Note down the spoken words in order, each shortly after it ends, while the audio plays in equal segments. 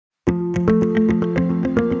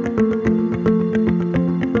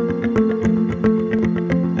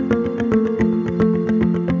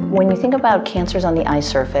about cancers on the eye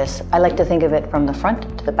surface, I like to think of it from the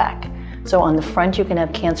front to the back. So on the front, you can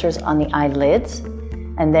have cancers on the eyelids,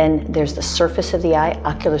 and then there's the surface of the eye,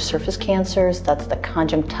 ocular surface cancers. That's the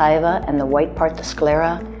conjunctiva and the white part, the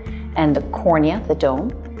sclera, and the cornea, the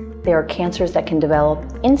dome. There are cancers that can develop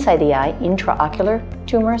inside the eye, intraocular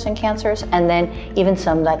tumors and cancers, and then even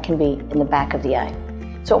some that can be in the back of the eye.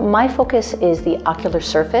 So my focus is the ocular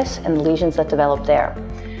surface and the lesions that develop there.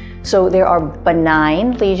 So there are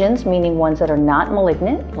benign lesions, meaning ones that are not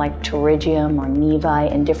malignant, like pterygium or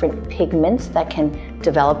nevi and different pigments that can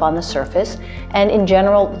develop on the surface. And in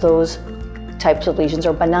general, those types of lesions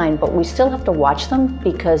are benign, but we still have to watch them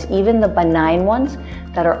because even the benign ones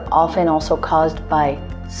that are often also caused by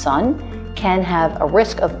sun can have a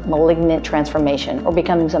risk of malignant transformation or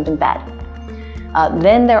becoming something bad.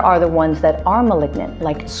 Then there are the ones that are malignant,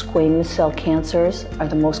 like squamous cell cancers are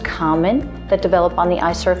the most common that develop on the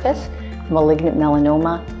eye surface, malignant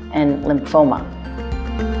melanoma, and lymphoma.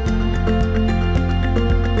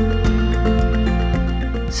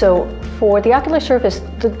 So for the ocular surface,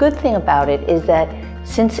 the good thing about it is that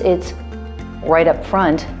since it's right up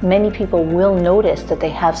front, many people will notice that they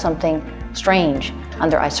have something strange on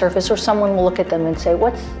their eye surface, or someone will look at them and say,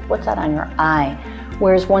 what's that on your eye?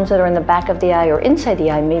 Whereas ones that are in the back of the eye or inside the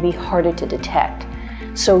eye may be harder to detect.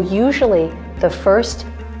 So usually the first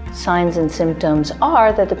signs and symptoms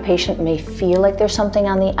are that the patient may feel like there's something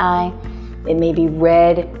on the eye. It may be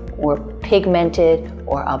red or pigmented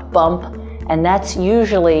or a bump, and that's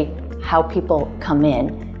usually how people come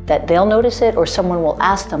in, that they'll notice it or someone will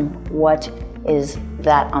ask them what is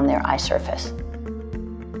that on their eye surface.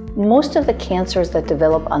 Most of the cancers that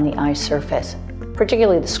develop on the eye surface,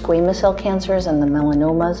 particularly the squamous cell cancers and the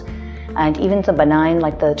melanomas, and even the benign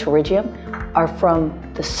like the pterygium, are from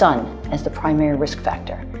the sun as the primary risk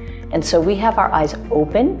factor. And so we have our eyes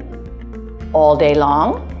open all day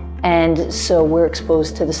long, and so we're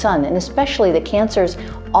exposed to the sun. And especially the cancers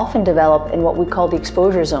often develop in what we call the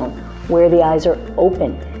exposure zone, where the eyes are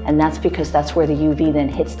open, and that's because that's where the UV then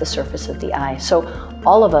hits the surface of the eye. So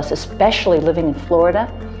all of us, especially living in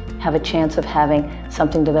Florida, have a chance of having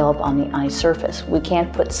something develop on the eye surface. We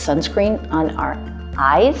can't put sunscreen on our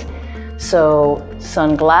eyes, so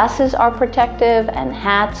sunglasses are protective and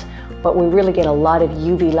hats, but we really get a lot of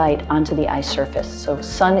UV light onto the eye surface. So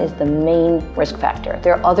sun is the main risk factor.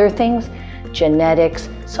 There are other things, genetics,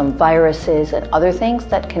 some viruses and other things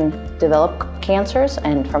that can develop cancers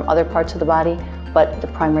and from other parts of the body, but the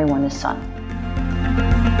primary one is sun.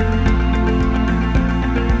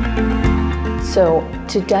 So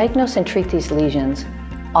to diagnose and treat these lesions,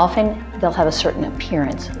 often they'll have a certain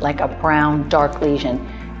appearance, like a brown, dark lesion.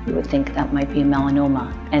 You would think that might be a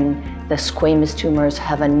melanoma. And the squamous tumors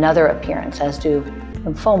have another appearance, as do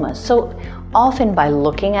lymphomas. So often by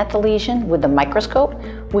looking at the lesion with the microscope,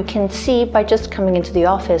 we can see by just coming into the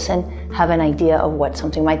office and have an idea of what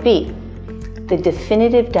something might be. The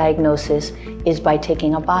definitive diagnosis is by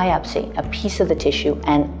taking a biopsy, a piece of the tissue,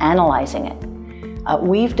 and analyzing it.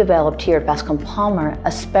 We've developed here at Bascom Palmer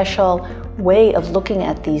a special way of looking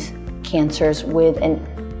at these cancers with an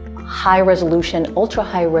high resolution, ultra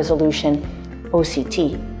high resolution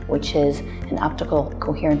OCT, which is an optical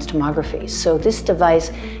coherence tomography. So this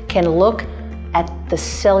device can look at the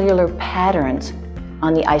cellular patterns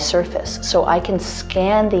on the eye surface. So I can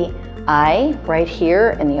scan the eye right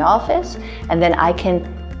here in the office, and then I can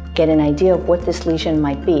get an idea of what this lesion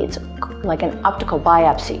might be. It's like an optical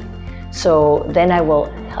biopsy. So then that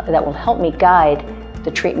will help me guide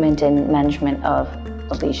the treatment and management of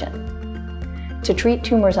the lesion. To treat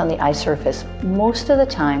tumors on the eye surface, most of the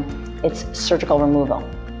time it's surgical removal.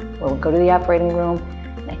 We'll go to the operating room,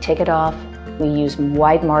 I take it off, we use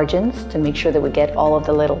wide margins to make sure that we get all of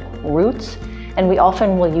the little roots, and we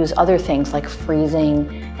often will use other things like freezing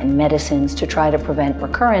and medicines to try to prevent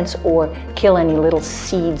recurrence or kill any little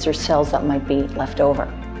seeds or cells that might be left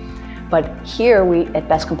over. But here at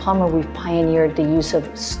Bascom Palmer, we've pioneered the use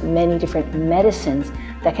of many different medicines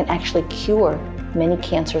that can actually cure many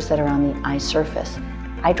cancers that are on the eye surface.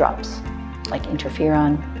 Eye drops, like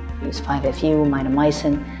interferon, use 5-FU,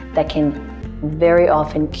 mitomycin, that can very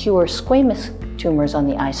often cure squamous tumors on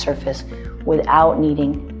the eye surface without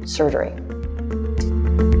needing surgery.